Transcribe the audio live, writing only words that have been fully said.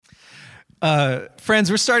Friends,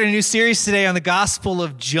 we're starting a new series today on the Gospel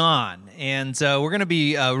of John, and we're going to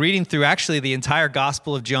be reading through actually the entire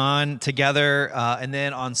Gospel of John together, and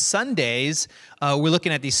then on Sundays, we're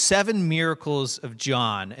looking at these 7 miracles of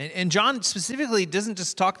John. And John specifically doesn't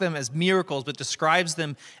just talk them as miracles, but describes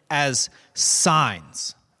them as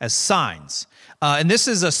signs, and this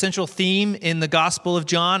is a central theme in the Gospel of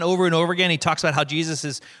John. Over and over again, he talks about how Jesus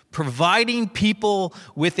is providing people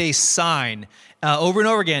with a sign. Over and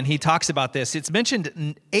over again, he talks about this. It's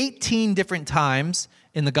mentioned 18 different times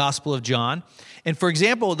in the Gospel of John. And for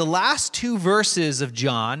example, the last 2 verses of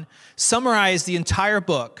John summarize the entire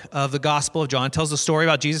book of the Gospel of John. It tells the story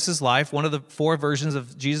about Jesus' life, one of the 4 versions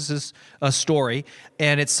of Jesus' story.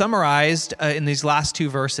 And it's summarized in these last 2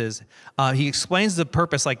 verses. He explains the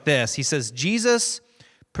purpose like this. He says, Jesus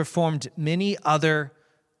performed many other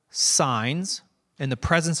signs in the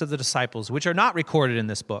presence of the disciples, which are not recorded in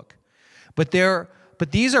this book. But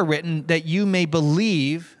these are written that you may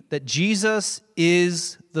believe that Jesus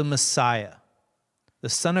is the Messiah, the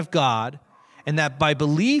Son of God, and that by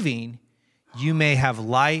believing you may have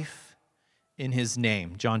life in his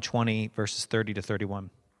name. John 20, verses 30 to 31.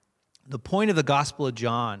 The point of the Gospel of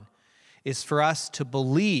John is for us to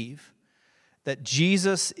believe that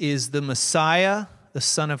Jesus is the Messiah, the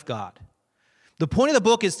Son of God. The point of the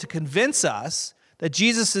book is to convince us that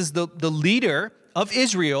Jesus is the leader of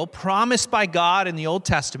Israel, promised by God in the Old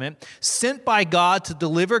Testament, sent by God to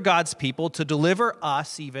deliver God's people, to deliver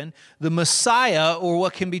us even, the Messiah, or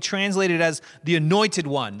what can be translated as the anointed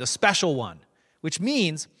one, the special one, which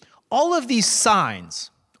means all of these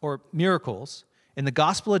signs or miracles in the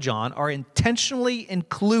Gospel of John are intentionally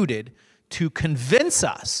included to convince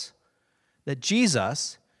us that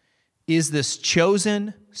Jesus is this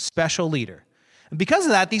chosen special leader. And because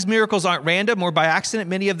of that, these miracles aren't random or by accident.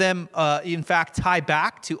 Many of them, in fact, tie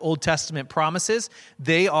back to Old Testament promises.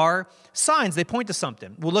 They are signs. They point to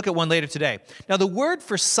something. We'll look at one later today. Now, the word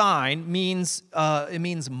for sign means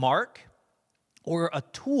mark or a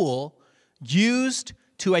tool used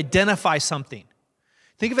to identify something.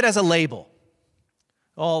 Think of it as a label.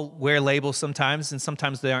 All wear labels sometimes, and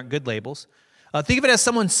sometimes they aren't good labels. Think of it as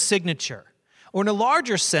someone's signature. Or in a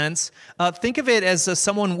larger sense, think of it as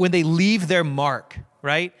someone when they leave their mark,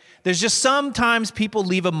 right? There's just sometimes people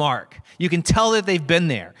leave a mark. You can tell that they've been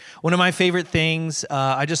there. One of my favorite things,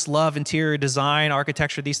 I just love interior design,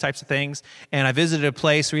 architecture, these types of things. And I visited a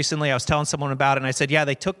place recently. I was telling someone about it, and I said, yeah,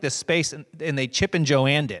 they took this space and they Chip and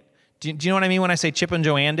Joanned it. Do you know what I mean when I say Chip and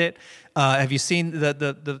Joanned it? Have you seen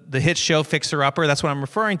the hit show Fixer Upper? That's what I'm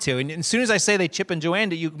referring to. And as soon as I say they Chip and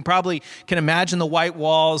Joanned it, you can imagine the white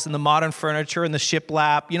walls and the modern furniture and the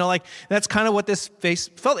shiplap. You know, like that's kind of what this face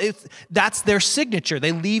felt. That's their signature.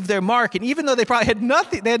 They leave their mark. And even though they probably had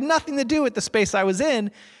nothing to do with the space I was in,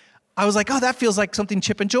 I was like, oh, that feels like something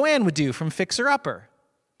Chip and Joanne would do from Fixer Upper.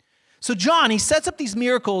 So John, he sets up these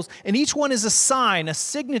miracles, and each one is a sign, a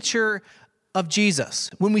signature of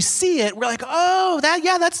Jesus. When we see it, we're like, oh,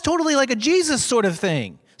 that's totally like a Jesus sort of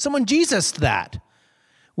thing. Someone Jesused that.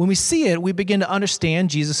 When we see it, we begin to understand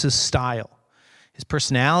Jesus' style, his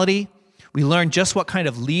personality. We learn just what kind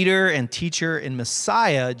of leader and teacher and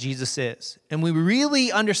Messiah Jesus is. And when we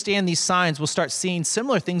really understand these signs, we'll start seeing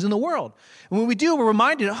similar things in the world. And when we do, we're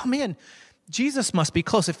reminded, oh man, Jesus must be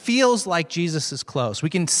close. It feels like Jesus is close. We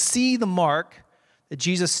can see the mark that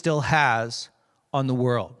Jesus still has on the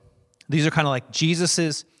world. These are kind of like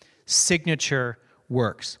Jesus' signature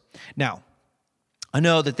works. Now, I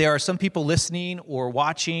know that there are some people listening or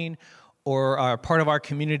watching or are part of our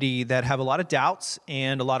community that have a lot of doubts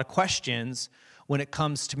and a lot of questions when it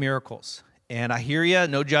comes to miracles. And I hear you,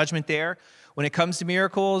 no judgment there. When it comes to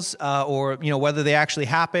miracles, or whether they actually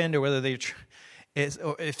happened, or whether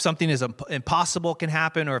or if something is impossible can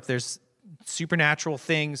happen, or if there's supernatural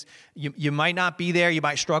things, you might not be there. You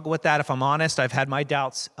might struggle with that. If I'm honest, I've had my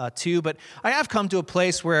doubts too. But I have come to a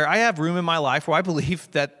place where I have room in my life where I believe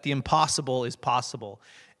that the impossible is possible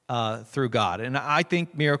through God. And I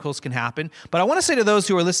think miracles can happen. But I want to say to those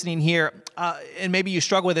who are listening here, and maybe you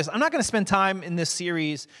struggle with this, I'm not going to spend time in this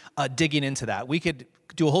series digging into that. We could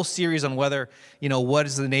do a whole series on whether, what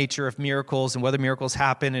is the nature of miracles and whether miracles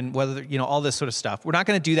happen and whether, all this sort of stuff. We're not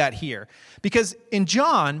going to do that here. Because in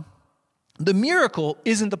John, the miracle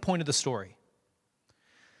isn't the point of the story.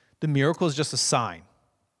 The miracle is just a sign.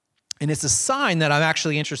 And it's a sign that I'm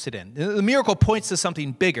actually interested in. The miracle points to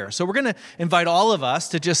something bigger. So we're going to invite all of us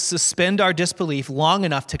to just suspend our disbelief long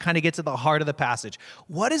enough to kind of get to the heart of the passage.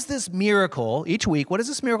 What is this miracle, each week, what does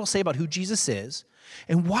this miracle say about who Jesus is?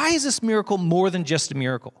 And why is this miracle more than just a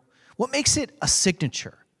miracle? What makes it a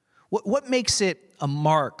signature? What makes it a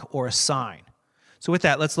mark or a sign? So with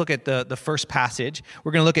that, let's look at the first passage.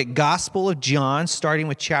 We're going to look at Gospel of John, starting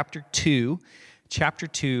with chapter 2,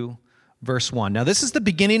 verse 1. Now, this is the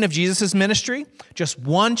beginning of Jesus' ministry, just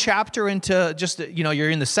one chapter into,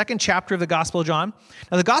 you're in the second chapter of the Gospel of John.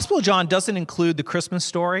 Now, the Gospel of John doesn't include the Christmas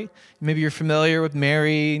story. Maybe you're familiar with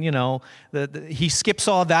Mary, he skips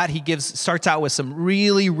all that. He starts out with some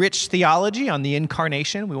really rich theology on the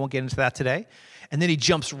incarnation. We won't get into that today. And then he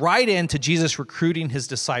jumps right into Jesus recruiting his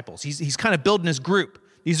disciples. He's kind of building his group.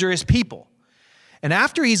 These are his people. And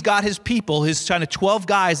after he's got his people, his kind of 12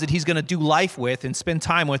 guys that he's going to do life with and spend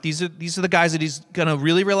time with, these are the guys that he's going to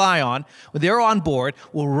really rely on. When they're on board,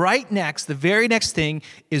 well, right next, the very next thing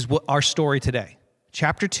is what our story today.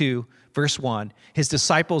 Chapter 2, verse 1. His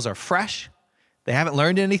disciples are fresh. They haven't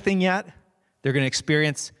learned anything yet. They're going to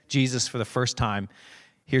experience Jesus for the first time.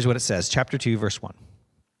 Here's what it says, chapter 2, verse 1.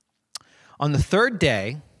 On the third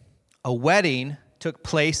day, a wedding took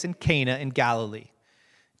place in Cana in Galilee.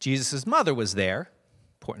 Jesus' mother was there,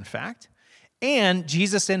 important fact, and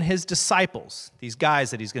Jesus and his disciples, these guys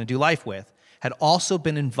that he's going to do life with, had also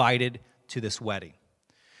been invited to this wedding.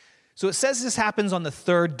 So it says this happens on the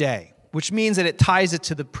third day, which means that it ties it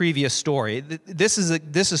to the previous story. This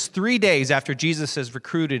is 3 days after Jesus has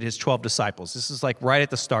recruited his 12 disciples. This is like right at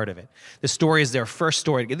the start of it. The story is their first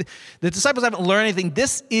story. The disciples haven't learned anything.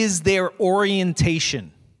 This is their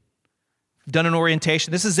orientation. You've done an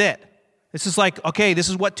orientation. This is it. This is like, okay, this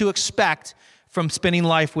is what to expect from spending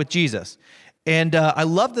life with Jesus. And I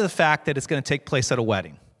love the fact that it's going to take place at a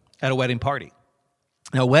wedding party.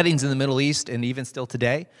 Now, weddings in the Middle East, and even still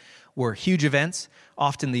today, were huge events.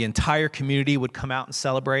 Often the entire community would come out and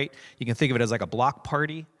celebrate. You can think of it as like a block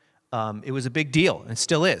party. It was a big deal, and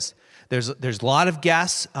still is. There's a lot of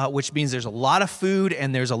guests, which means there's a lot of food,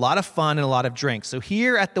 and there's a lot of fun and a lot of drinks. So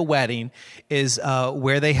here at the wedding is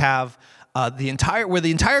where they have the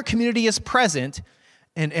entire community is present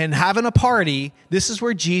and having a party. This is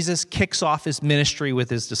where Jesus kicks off his ministry with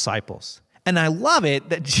his disciples. And I love it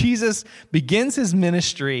that Jesus begins his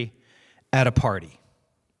ministry at a party.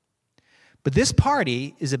 But this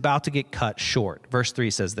party is about to get cut short. Verse 3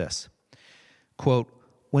 says this, quote,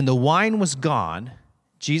 "When the wine was gone,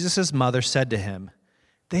 Jesus' mother said to him,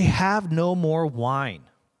 'They have no more wine.'"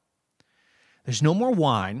 There's no more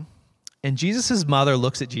wine. And Jesus' mother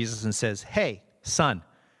looks at Jesus and says, "Hey, son,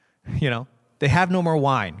 they have no more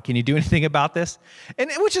wine. Can you do anything about this?"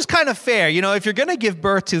 And which is kind of fair. If you're going to give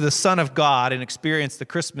birth to the Son of God and experience the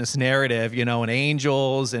Christmas narrative, and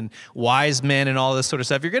angels and wise men and all this sort of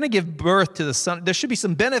stuff, you're going to give birth to the Son. There should be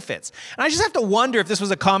some benefits. And I just have to wonder if this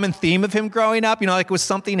was a common theme of him growing up. Like was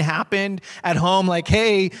something happened at home, like,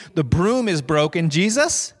 hey, the broom is broken,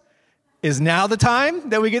 Jesus? Is now the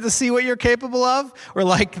time that we get to see what you're capable of? Or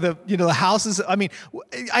like the house is,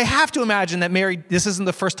 I have to imagine that Mary, this isn't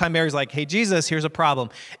the first time Mary's like, "Hey, Jesus, here's a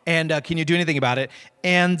problem. And can you do anything about it?"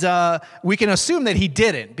 And we can assume that he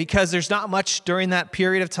didn't, because there's not much during that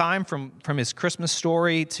period of time from his Christmas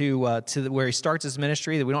story to where he starts his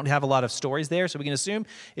ministry, that we don't have a lot of stories there. So we can assume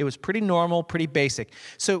it was pretty normal, pretty basic.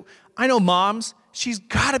 So I know moms, she's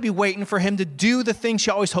got to be waiting for him to do the thing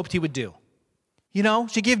she always hoped he would do.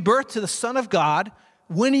 She gave birth to the Son of God.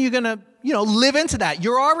 When are you going to, live into that?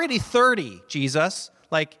 You're already 30, Jesus.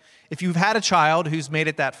 Like, if you've had a child who's made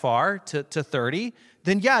it that far to 30,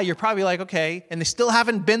 then yeah, you're probably like, okay, and they still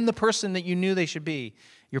haven't been the person that you knew they should be.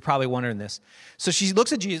 You're probably wondering this. So she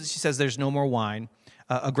looks at Jesus. She says, "There's no more wine."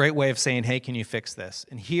 A great way of saying, "Hey, can you fix this?"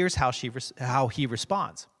 And here's how he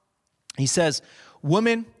responds. He says,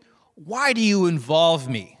 "Woman, why do you involve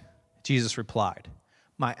me?" Jesus replied,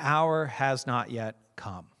 "My hour has not yet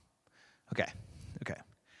come." Okay.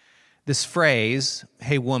 This phrase,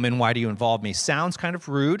 "Hey, woman, why do you involve me?" sounds kind of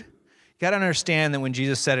rude. You got to understand that when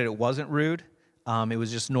Jesus said it, it wasn't rude. It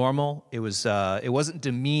was just normal. It wasn't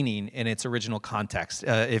demeaning in its original context.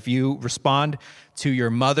 If you respond to your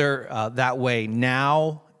mother that way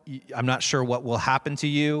now, I'm not sure what will happen to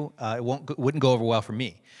you. It wouldn't go over well for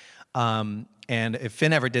me. And if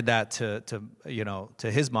Finn ever did that to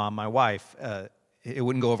his mom, my wife, it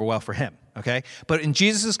wouldn't go over well for him, okay? But in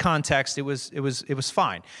Jesus' context, it was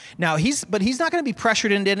fine. Now, he's not going to be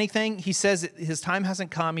pressured into anything. He says his time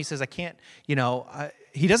hasn't come. He says, I can't,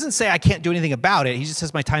 he doesn't say I can't do anything about it. He just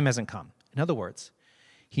says my time hasn't come. In other words,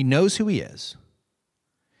 he knows who he is,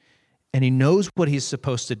 and he knows what he's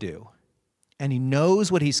supposed to do, and he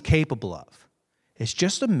knows what he's capable of. It's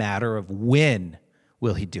just a matter of when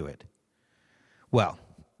will he do it. Well,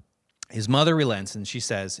 his mother relents, and she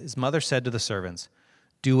says, his mother said to the servants,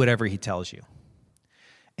 "Do whatever he tells you."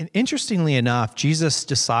 And interestingly enough, Jesus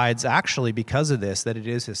decides actually because of this that it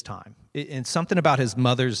is his time. And something about his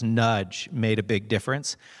mother's nudge made a big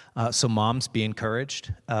difference. So moms, be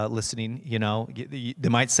encouraged, listening, they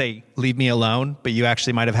might say, leave me alone, but you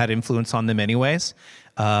actually might have had influence on them anyways.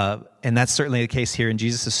 And that's certainly the case here in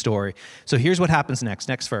Jesus' story. So here's what happens next.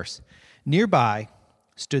 Next verse. Nearby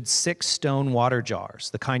stood 6 stone water jars,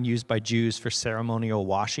 the kind used by Jews for ceremonial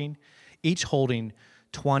washing, each holding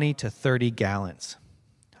 20 to 30 gallons.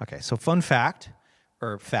 Okay, so fun fact,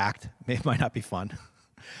 it might not be fun.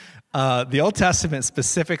 The Old Testament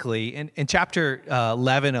specifically, in chapter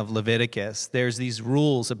 11 of Leviticus, there's these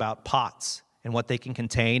rules about pots and what they can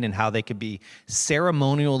contain and how they can be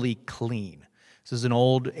ceremonially clean. This is an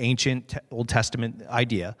ancient Old Testament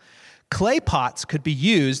idea. Clay pots could be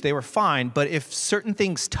used, they were fine, but if certain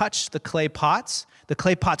things touched the clay pots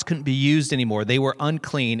couldn't be used anymore. They were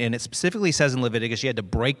unclean, and it specifically says in Leviticus you had to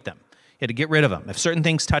break them. You had to get rid of them. If certain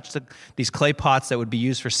things touched these clay pots that would be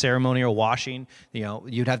used for ceremonial washing,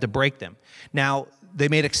 you'd have to break them. Now, they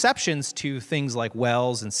made exceptions to things like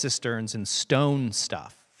wells and cisterns and stone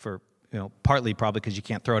stuff for, partly probably because you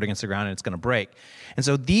can't throw it against the ground and it's going to break. And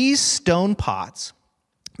so these stone pots,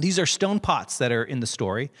 these are stone pots that are in the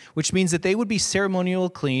story, which means that they would be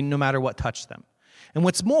ceremonial clean no matter what touched them. And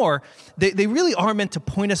what's more, they really are meant to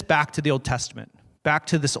point us back to the Old Testament, back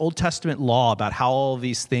to this Old Testament law about how all of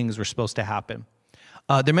these things were supposed to happen.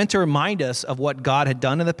 They're meant to remind us of what God had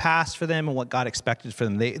done in the past for them and what God expected for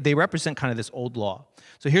them. They represent kind of this old law.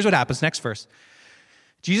 So here's what happens. Next verse.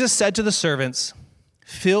 Jesus said to the servants,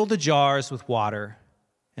 fill the jars with water,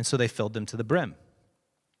 and so they filled them to the brim.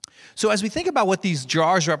 So as we think about what these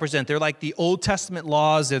jars represent, they're like the Old Testament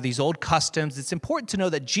laws, they're these old customs. It's important to know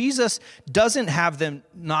that Jesus doesn't have them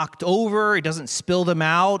knocked over, he doesn't spill them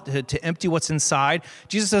out to empty what's inside.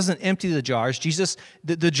 Jesus doesn't empty the jars.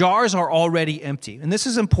 The jars are already empty. And this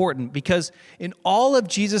is important because in all of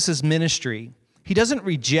Jesus' ministry, he doesn't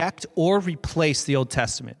reject or replace the Old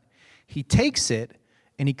Testament. He takes it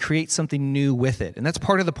and he creates something new with it. And that's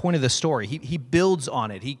part of the point of the story. He builds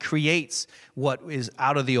on it. He creates what is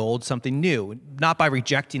out of the old, something new, not by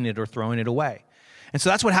rejecting it or throwing it away. And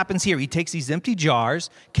so that's what happens here. He takes these empty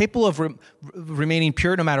jars, capable of remaining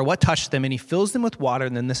pure no matter what touched them, and he fills them with water,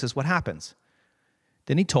 and then this is what happens.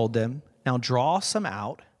 Then he told them, now draw some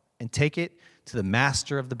out and take it to the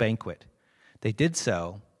master of the banquet. They did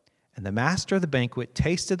so, and the master of the banquet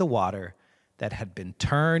tasted the water that had been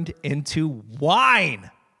turned into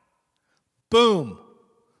wine. Boom.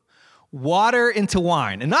 Water into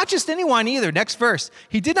wine. And not just any wine either. Next verse.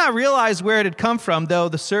 He did not realize where it had come from, though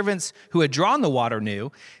the servants who had drawn the water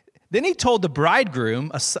knew. Then he told the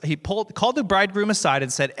bridegroom, called the bridegroom aside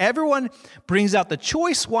and said, everyone brings out the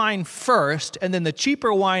choice wine first, and then the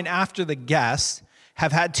cheaper wine after the guests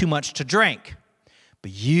have had too much to drink.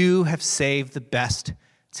 But you have saved the best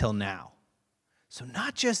till now. So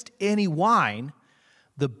not just any wine,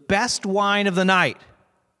 the best wine of the night.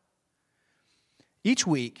 Each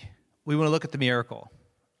week, we want to look at the miracle,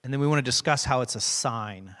 and then we want to discuss how it's a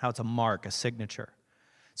sign, how it's a mark, a signature.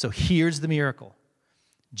 So here's the miracle.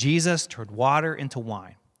 Jesus turned water into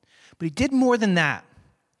wine. But he did more than that.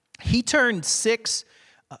 He turned 6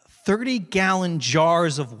 30-gallon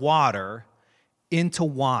jars of water into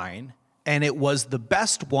wine, and it was the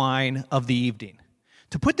best wine of the evening.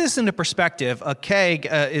 To put this into perspective, a keg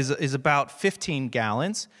is about 15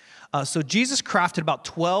 gallons. So Jesus crafted about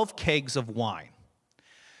 12 kegs of wine.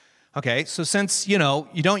 Okay, so since, you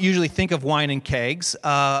don't usually think of wine in kegs,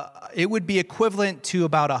 it would be equivalent to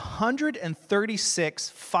about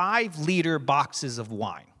 136 5-liter boxes of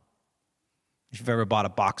wine. If you've ever bought a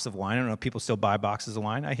box of wine, I don't know if people still buy boxes of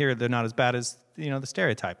wine. I hear they're not as bad as, the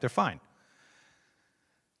stereotype. They're fine.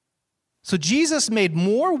 So Jesus made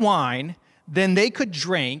more wine than they could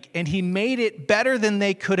drink, and he made it better than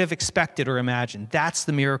they could have expected or imagined. That's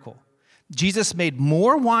the miracle. Jesus made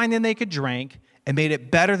more wine than they could drink and made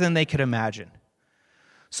it better than they could imagine.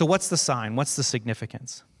 So what's the sign? What's the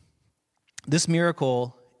significance? This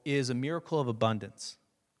miracle is a miracle of abundance.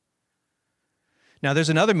 Now, there's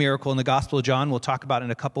another miracle in the Gospel of John we'll talk about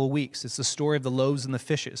in a couple of weeks. It's the story of the loaves and the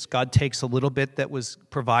fishes. God takes a little bit that was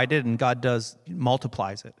provided, and God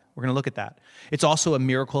multiplies it. We're going to look at that. It's also a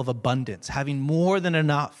miracle of abundance, having more than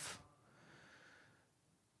enough.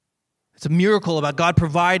 It's a miracle about God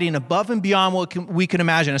providing above and beyond what we can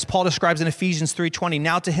imagine. As Paul describes in Ephesians 3:20,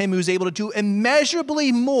 now to him who is able to do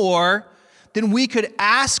immeasurably more than we could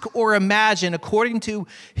ask or imagine according to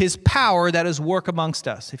his power that is work amongst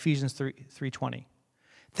us. Ephesians 3:20.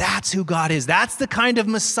 That's who God is. That's the kind of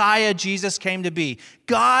Messiah Jesus came to be.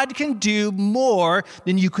 God can do more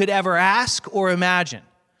than you could ever ask or imagine.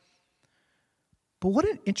 But what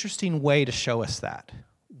an interesting way to show us that.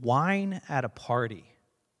 Wine at a party.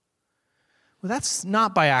 Well, that's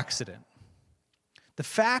not by accident. The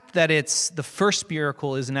fact that it's the first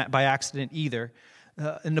miracle isn't by accident either.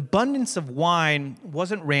 An abundance of wine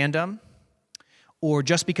wasn't random or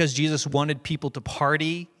just because Jesus wanted people to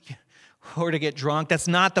party or to get drunk. That's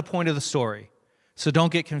not the point of the story. So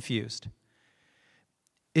don't get confused.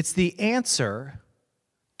 It's the answer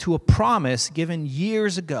to a promise given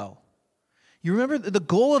years ago. You remember the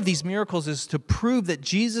goal of these miracles is to prove that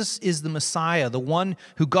Jesus is the Messiah, the one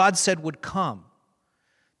who God said would come.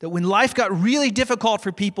 That when life got really difficult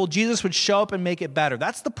for people, Jesus would show up and make it better.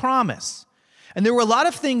 That's the promise. And there were a lot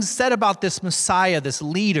of things said about this Messiah, this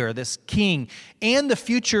leader, this king, and the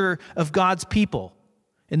future of God's people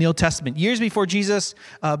in the Old Testament. Years before Jesus,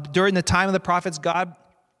 during the time of the prophets, God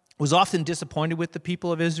was often disappointed with the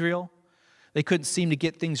people of Israel. They couldn't seem to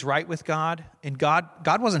get things right with God, and God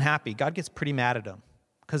wasn't happy. God gets pretty mad at them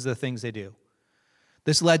because of the things they do.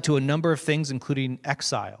 This led to a number of things, including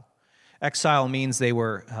exile. Exile means they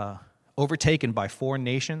were overtaken by foreign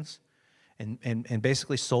nations and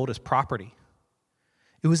basically sold as property.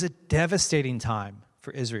 It was a devastating time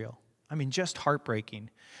for Israel. I mean, just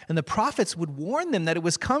heartbreaking. And the prophets would warn them that it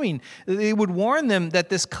was coming. They would warn them that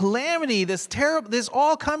this calamity, this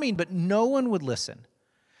all coming, but no one would listen.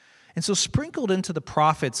 And so sprinkled into the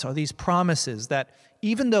prophets are these promises that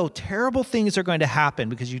even though terrible things are going to happen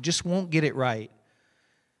because you just won't get it right,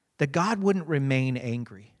 that God wouldn't remain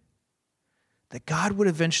angry, that God would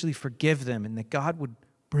eventually forgive them, and that God would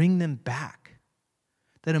bring them back,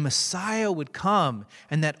 that a Messiah would come,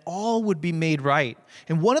 and that all would be made right.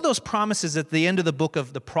 And one of those promises at the end of the book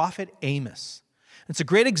of the prophet Amos. It's a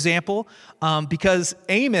great example because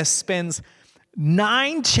Amos spends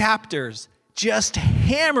 9 chapters just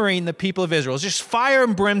hammering the people of Israel. It's just fire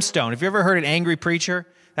and brimstone. Have you ever heard an angry preacher?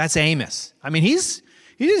 That's Amos. I mean, he's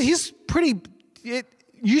pretty...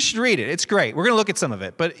 You should read it. It's great. We're going to look at some of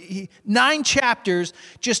it. But 9 chapters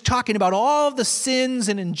just talking about all of the sins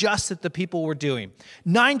and injustice that the people were doing.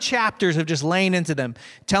 9 chapters of just laying into them,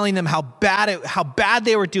 telling them how bad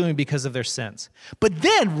they were doing because of their sins. But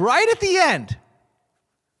then, right at the end,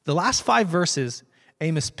 the last 5 verses,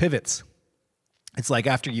 Amos pivots. It's like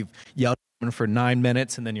after you've yelled for 9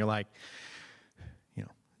 minutes, and then you're like,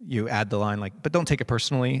 you add the line like, but don't take it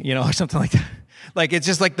personally, or something like that. Like, it's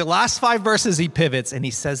just like the last 5 verses he pivots and he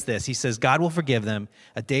says this. He says, God will forgive them.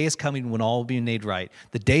 A day is coming when all will be made right.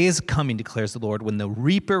 The day is coming, declares the Lord, when the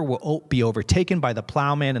reaper will be overtaken by the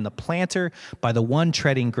plowman and the planter by the one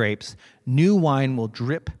treading grapes. New wine will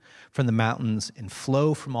drip from the mountains and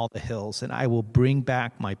flow from all the hills, and I will bring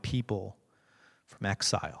back my people from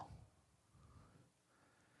exile.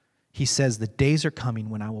 He says, the days are coming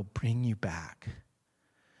when I will bring you back.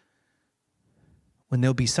 When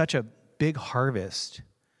there'll be such a big harvest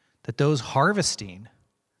that those harvesting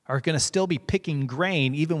are going to still be picking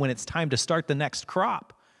grain even when it's time to start the next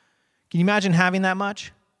crop. Can you imagine having that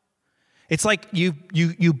much? It's like you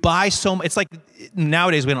buy so much. It's like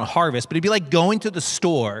nowadays we don't harvest, but it'd be like going to the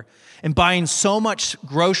store and buying so much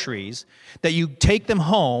groceries that you take them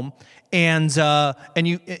home and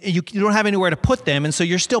you don't have anywhere to put them, and so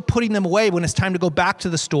you're still putting them away when it's time to go back to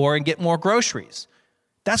the store and get more groceries.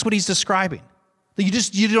 That's what he's describing.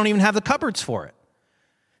 You don't even have the cupboards for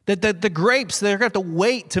it. The grapes, they're going to have to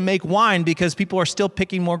wait to make wine because people are still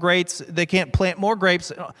picking more grapes. They can't plant more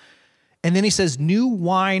grapes. And then he says, new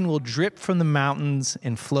wine will drip from the mountains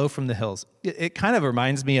and flow from the hills. It kind of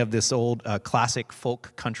reminds me of this old classic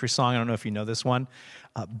folk country song. I don't know if you know this one.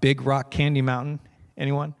 Big Rock Candy Mountain.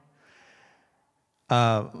 Anyone?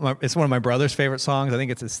 It's one of my brother's favorite songs. I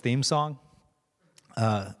think it's his theme song.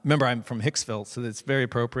 Remember, I'm from Hicksville, so it's very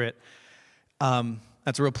appropriate.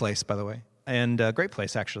 That's a real place, by the way, and a great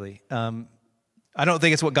place, actually. I don't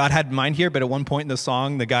think it's what God had in mind here, but at one point in the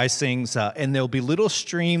song, the guy sings, and there'll be little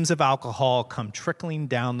streams of alcohol come trickling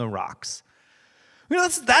down the rocks.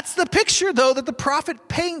 That's the picture, though, that the prophet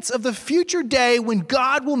paints of the future day when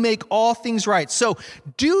God will make all things right. So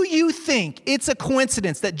do you think it's a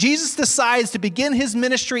coincidence that Jesus decides to begin his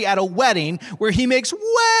ministry at a wedding where he makes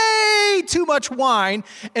way too much wine,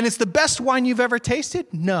 and it's the best wine you've ever tasted?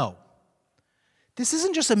 No. This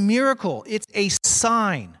isn't just a miracle, it's a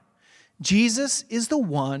sign. Jesus is the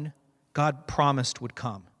one God promised would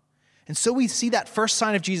come. And so we see that first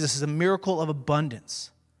sign of Jesus as a miracle of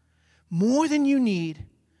abundance. More than you need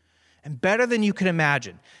and better than you can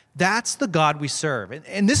imagine. That's the God we serve.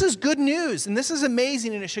 And this is good news, and this is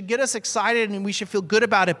amazing, and it should get us excited, and we should feel good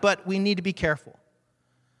about it, but we need to be careful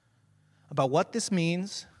about what this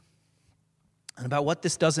means and about what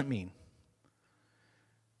this doesn't mean.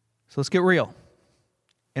 So let's get real.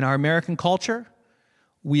 In our American culture,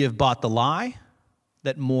 We have bought the lie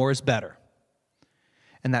that more is better,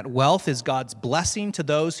 and that wealth is God's blessing to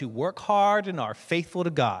those who work hard and are faithful to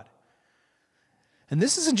God. And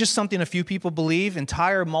this isn't just something a few people believe.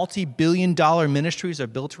 Entire multi-billion-dollar ministries are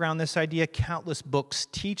built around this idea. Countless books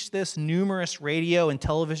teach this. Numerous radio and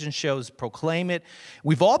television shows proclaim it.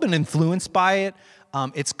 We've all been influenced by it.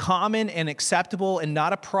 It's common and acceptable and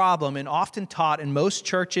not a problem, and often taught in most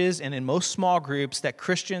churches and in most small groups that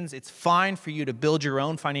Christians, it's fine for you to build your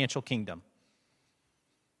own financial kingdom.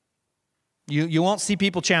 You won't see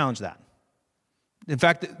people challenge that. In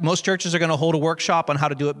fact, most churches are going to hold a workshop on how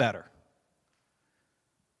to do it better.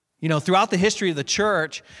 You know, throughout the history of the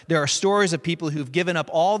church, there are stories of people who've given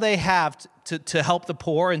up all they have to help the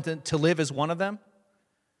poor and to live as one of them,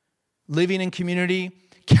 living in community.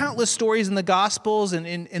 Countless stories in the Gospels and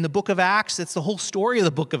in the book of Acts. It's the whole story of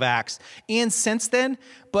the book of Acts. And since then,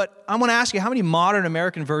 but I want to ask you, how many modern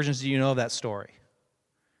American versions do you know of that story?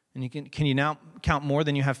 And can you now count more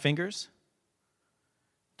than you have fingers?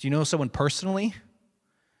 Do you know someone personally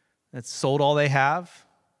that's sold all they have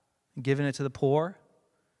and given it to the poor?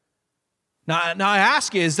 Now I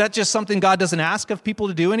ask you, is that just something God doesn't ask of people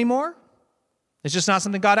to do anymore? It's just not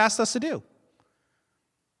something God asked us to do.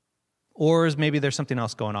 Or is maybe there's something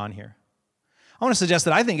else going on here? I want to suggest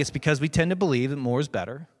that I think it's because we tend to believe that more is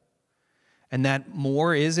better, and that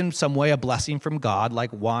more is in some way a blessing from God, like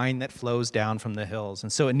wine that flows down from the hills.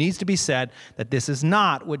 And so it needs to be said that this is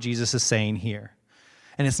not what Jesus is saying here.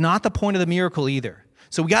 And it's not the point of the miracle either.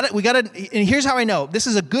 So we got to, and here's how I know. This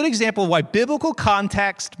is a good example of why biblical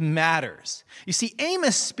context matters. You see,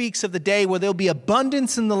 Amos speaks of the day where there'll be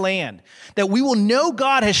abundance in the land, that we will know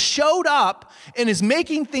God has showed up and is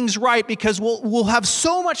making things right because we'll have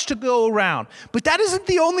so much to go around. But that isn't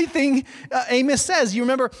the only thing Amos says. You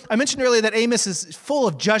remember, I mentioned earlier that Amos is full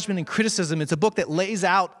of judgment and criticism. It's a book that lays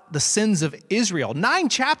out the sins of Israel, 9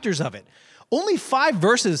 chapters of it. Only 5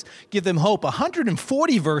 verses give them hope.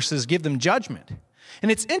 140 verses give them judgment. And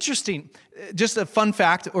it's interesting, just a fun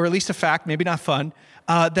fact, or at least a fact, maybe not fun,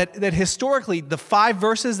 that historically the 5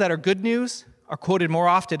 verses that are good news are quoted more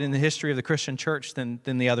often in the history of the Christian church than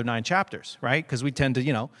the other 9 chapters, right? Because we tend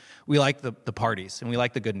to, we like the parties and we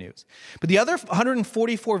like the good news. But the other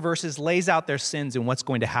 144 verses lays out their sins and what's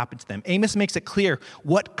going to happen to them. Amos makes it clear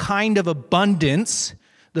what kind of abundance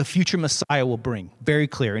the future Messiah will bring. Very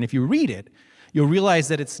clear. And if you read it, you'll realize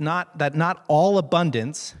that not all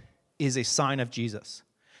abundance is a sign of Jesus.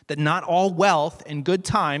 That not all wealth and good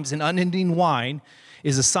times and unending wine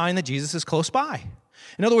is a sign that Jesus is close by.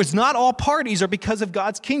 In other words, not all parties are because of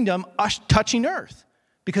God's kingdom touching earth,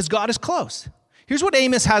 because God is close. Here's what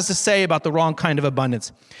Amos has to say about the wrong kind of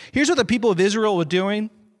abundance. Here's what the people of Israel were doing,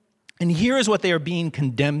 and here is what they are being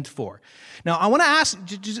condemned for. Now, I want to ask,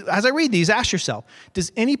 as I read these, ask yourself,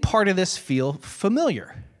 does any part of this feel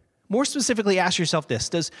familiar? More specifically, ask yourself this: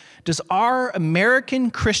 Does our American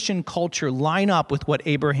Christian culture line up with what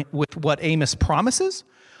Amos promises,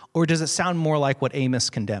 or does it sound more like what Amos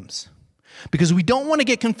condemns? Because we don't want to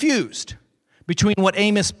get confused between what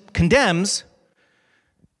Amos condemns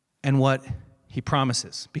and what he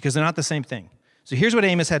promises, because they're not the same thing. So here's what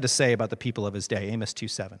Amos had to say about the people of his day, Amos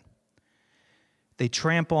 2:7. They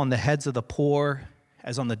trample on the heads of the poor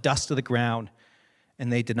as on the dust of the ground, and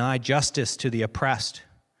they deny justice to the oppressed.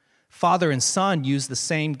 Father and son use the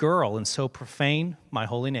same girl and so profane my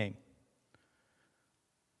holy name.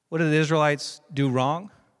 What did the Israelites do wrong?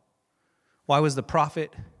 Why was the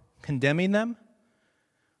prophet condemning them?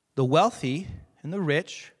 The wealthy and the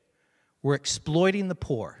rich were exploiting the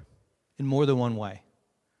poor in more than one way.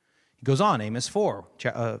 He goes on, Amos 4,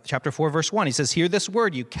 chapter 4, verse 1. He says, "Hear this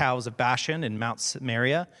word, you cows of Bashan and Mount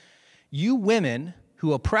Samaria, you women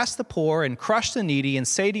who oppress the poor and crush the needy and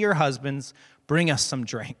say to your husbands, bring us some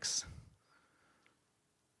drinks."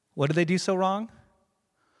 What did they do so wrong?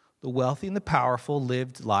 The wealthy and the powerful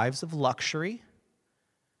lived lives of luxury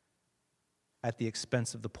at the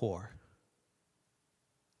expense of the poor.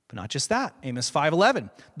 But not just that. Amos 5:11.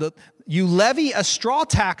 You levy a straw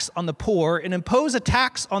tax on the poor and impose a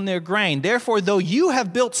tax on their grain. Therefore, though you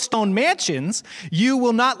have built stone mansions, you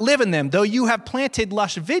will not live in them. Though you have planted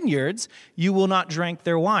lush vineyards, you will not drink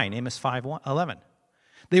their wine. Amos 5:11.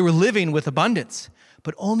 They were living with abundance,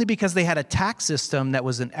 but only because they had a tax system that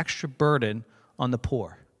was an extra burden on the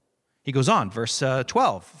poor. He goes on, verse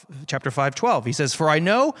 12, chapter 5:12. He says, "For I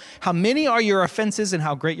know how many are your offenses and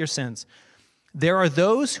how great your sins. There are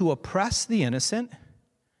those who oppress the innocent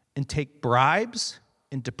and take bribes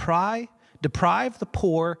and deprive the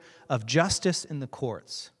poor of justice in the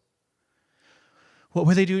courts." What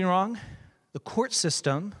were they doing wrong? The court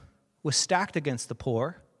system was stacked against the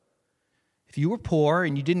poor. If you were poor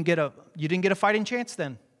and you didn't get a fighting chance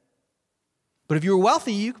then. But if you were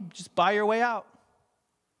wealthy, you could just buy your way out.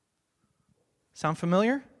 Sound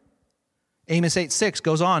familiar? Amos 8:6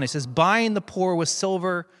 goes on. It says, buying the poor with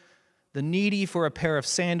silver, the needy for a pair of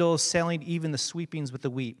sandals, selling even the sweepings with the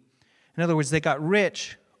wheat. In other words, they got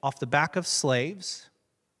rich off the back of slaves,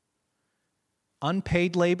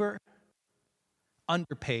 unpaid labor,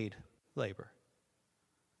 underpaid labor.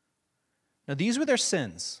 Now, these were their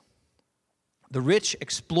sins. The rich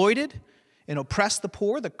exploited and oppressed the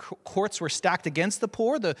poor. The courts were stacked against the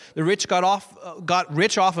poor. The rich got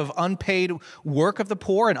rich off of unpaid work of the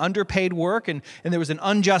poor and underpaid work. And there was an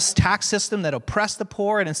unjust tax system that oppressed the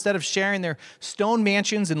poor. And instead of sharing their stone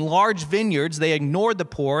mansions and large vineyards, they ignored the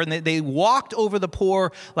poor and they walked over the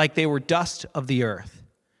poor like they were dust of the earth.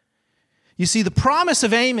 You see, the promise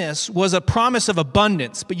of Amos was a promise of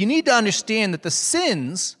abundance. But you need to understand that the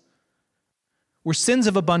sins were sins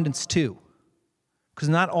of abundance too. Because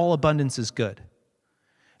not all abundance is good.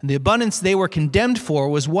 And the abundance they were condemned for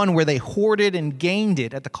was one where they hoarded and gained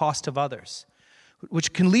it at the cost of others,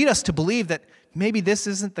 which can lead us to believe that maybe this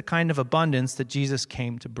isn't the kind of abundance that Jesus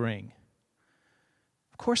came to bring.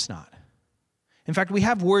 Of course not. In fact, we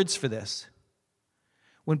have words for this.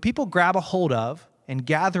 When people grab a hold of and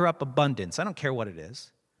gather up abundance, I don't care what it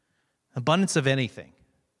is, abundance of anything,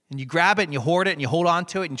 and you grab it and you hoard it and you hold on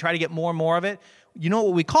to it and you try to get more and more of it, you know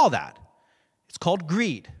what we call that? It's called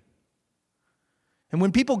greed. And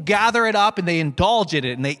when people gather it up and they indulge in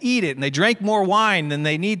it and they eat it and they drink more wine than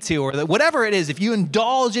they need to, or whatever it is, if you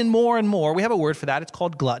indulge in more and more, we have a word for that. It's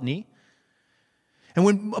called gluttony. And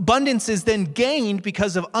when abundance is then gained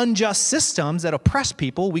because of unjust systems that oppress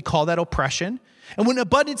people, we call that oppression. And when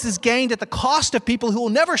abundance is gained at the cost of people who will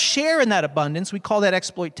never share in that abundance, we call that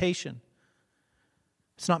exploitation.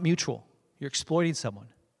 It's not mutual. You're exploiting someone.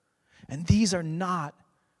 And these are not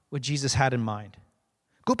what Jesus had in mind.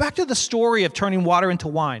 Go back to the story of turning water into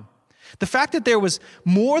wine. The fact that there was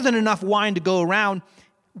more than enough wine to go around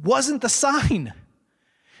wasn't the sign.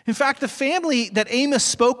 In fact, the family that Amos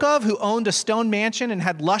spoke of, who owned a stone mansion and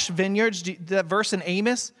had lush vineyards, that verse in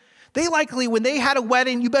Amos, they likely, when they had a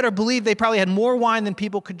wedding, you better believe they probably had more wine than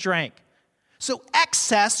people could drink. So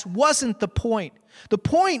excess wasn't the point. The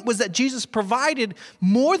point was that Jesus provided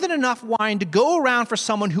more than enough wine to go around for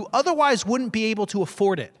someone who otherwise wouldn't be able to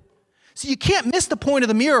afford it. So you can't miss the point of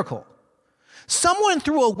the miracle. Someone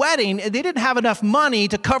threw a wedding and they didn't have enough money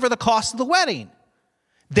to cover the cost of the wedding.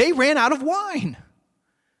 They ran out of wine.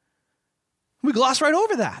 We gloss right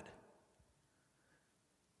over that.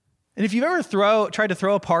 And if you've ever tried to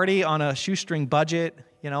throw a party on a shoestring budget,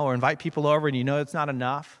 or invite people over and you know it's not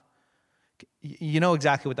enough, you know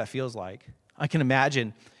exactly what that feels like. I can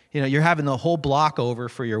imagine, you're having the whole block over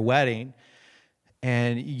for your wedding,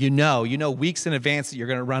 and you know weeks in advance that you're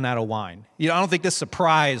going to run out of wine. I don't think this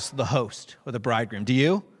surprised the host or the bridegroom. Do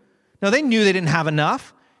you? No, they knew they didn't have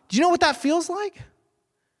enough. Do you know what that feels like?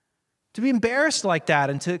 To be embarrassed like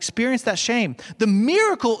that and to experience that shame. The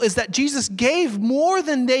miracle is that Jesus gave more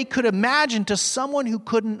than they could imagine to someone who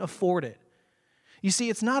couldn't afford it. You see,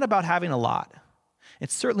 it's not about having a lot.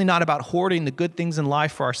 It's certainly not about hoarding the good things in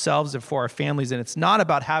life for ourselves and for our families, and it's not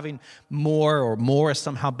about having more or more is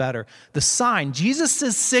somehow better. The sign,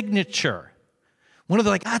 Jesus' signature, one of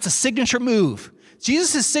the it's a signature move.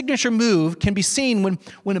 Jesus' signature move can be seen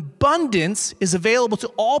when abundance is available to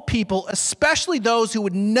all people, especially those who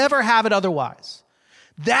would never have it otherwise.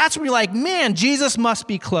 That's when you're like, man, Jesus must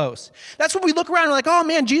be close. That's when we look around and we're like, oh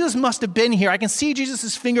man, Jesus must have been here. I can see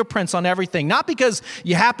Jesus' fingerprints on everything. Not because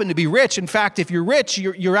you happen to be rich. In fact, if you're rich,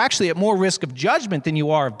 you're actually at more risk of judgment than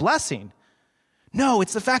you are of blessing. No,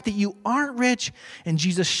 it's the fact that you aren't rich and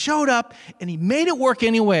Jesus showed up and he made it work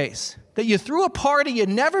anyways. That you threw a party you'd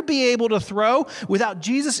never be able to throw without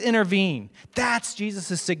Jesus intervening. That's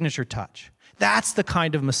Jesus' signature touch. That's the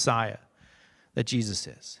kind of Messiah that Jesus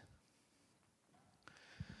is.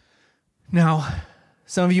 Now,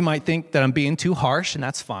 some of you might think that I'm being too harsh, and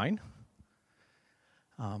that's fine.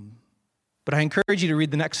 But I encourage you to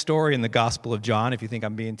read the next story in the Gospel of John if you think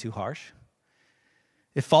I'm being too harsh.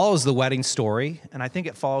 It follows the wedding story, and I think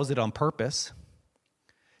it follows it on purpose.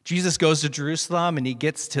 Jesus goes to Jerusalem, and he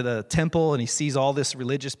gets to the temple, and he sees all this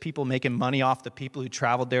religious people making money off the people who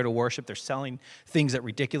traveled there to worship. They're selling things at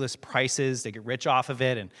ridiculous prices. They get rich off of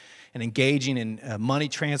it, and engaging in money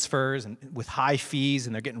transfers and with high fees,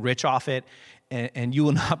 and they're getting rich off it. And you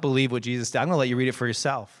will not believe what Jesus did. I'm going to let you read it for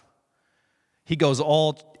yourself. He goes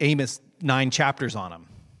all Amos 9 chapters on them.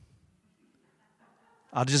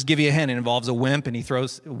 I'll just give you a hint. It involves a whip, and he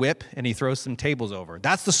throws some tables over.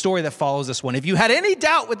 That's the story that follows this one. If you had any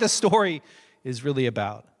doubt what this story is really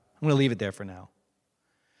about, I'm going to leave it there for now.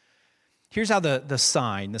 Here's how the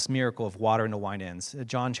sign, this miracle of water into wine ends.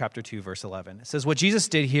 John chapter 2, verse 11. It says, what Jesus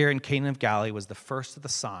did here in Cana of Galilee was the first of the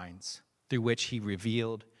signs through which he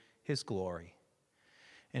revealed his glory.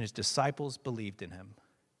 And his disciples believed in him.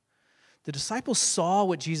 The disciples saw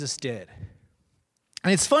what Jesus did.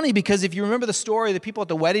 And it's funny because if you remember the story, the people at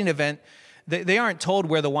the wedding event, they aren't told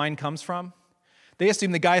where the wine comes from. They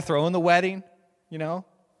assume the guy throwing the wedding,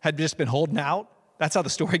 had just been holding out. That's how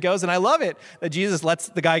the story goes. And I love it that Jesus lets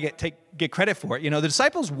the guy get credit for it. The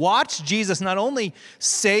disciples watched Jesus not only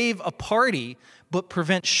save a party, but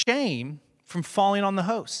prevent shame from falling on the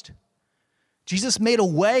host. Jesus made a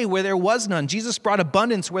way where there was none. Jesus brought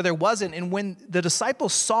abundance where there wasn't. And when the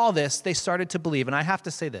disciples saw this, they started to believe. And I have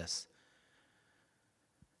to say this.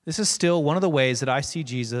 This is still one of the ways that I see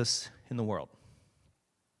Jesus in the world.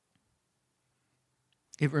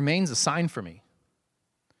 It remains a sign for me.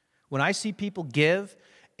 When I see people give,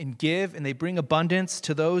 and they bring abundance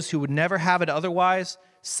to those who would never have it otherwise,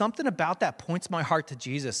 something about that points my heart to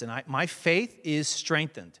Jesus, and my faith is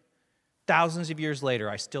strengthened. Thousands of years later,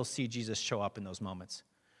 I still see Jesus show up in those moments.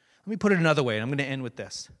 Let me put it another way, and I'm going to end with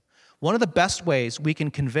this. One of the best ways we can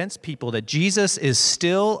convince people that Jesus is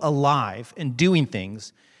still alive and doing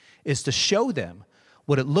things is to show them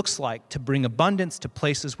what it looks like to bring abundance to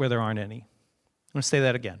places where there aren't any. I'm going to say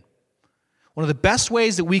that again. One of the best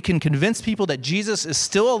ways that we can convince people that Jesus is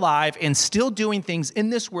still alive and still doing things in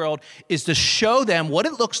this world is to show them what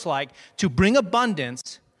it looks like to bring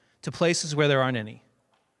abundance to places where there aren't any.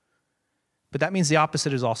 But that means the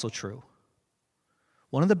opposite is also true.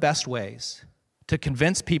 One of the best ways to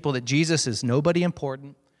convince people that Jesus is nobody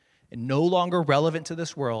important and no longer relevant to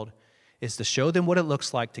this world is to show them what it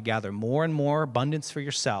looks like to gather more and more abundance for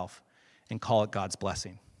yourself and call it God's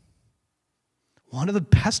blessing. One of the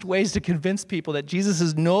best ways to convince people that Jesus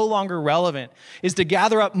is no longer relevant is to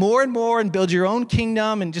gather up more and more and build your own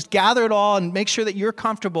kingdom and just gather it all and make sure that you're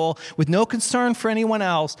comfortable with no concern for anyone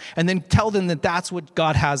else, and then tell them that that's what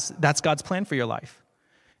God has, that's God's plan for your life.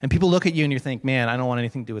 And people look at you and you think, man, I don't want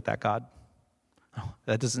anything to do with that God. Oh,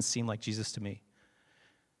 that doesn't seem like Jesus to me.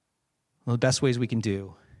 One of the best ways we can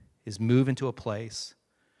do is move into a place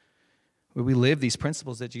where we live these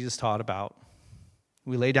principles that Jesus taught about.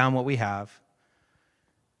 We lay down what we have.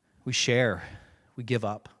 We share, we give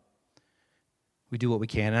up, we do what we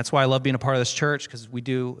can. And that's why I love being a part of this church, because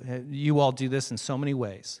you all do this in so many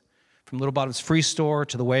ways. From Little Bottom's free store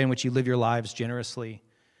to the way in which you live your lives generously.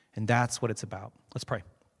 And that's what it's about. Let's pray.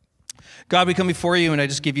 God, we come before you and I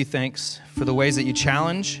just give you thanks for the ways that you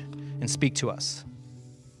challenge and speak to us.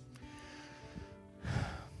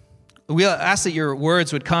 We ask that your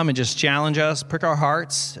words would come and just challenge us, prick our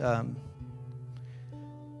hearts,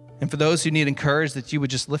 and for those who need encouraged, that you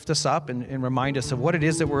would just lift us up and remind us of what it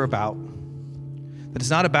is that we're about. That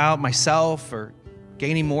it's not about myself or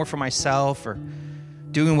gaining more for myself or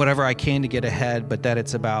doing whatever I can to get ahead, but that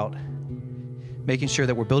it's about making sure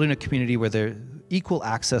that we're building a community where there's equal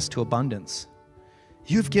access to abundance.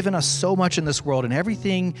 You've given us so much in this world, and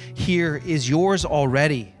everything here is yours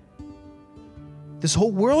already. This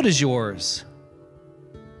whole world is yours.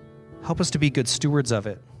 Help us to be good stewards of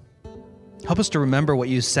it. Help us to remember what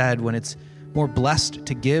you said when it's more blessed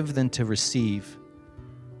to give than to receive.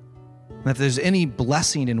 And if there's any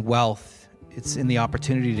blessing in wealth, it's in the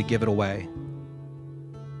opportunity to give it away.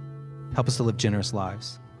 Help us to live generous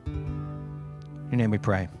lives. In your name we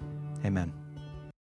pray. Amen.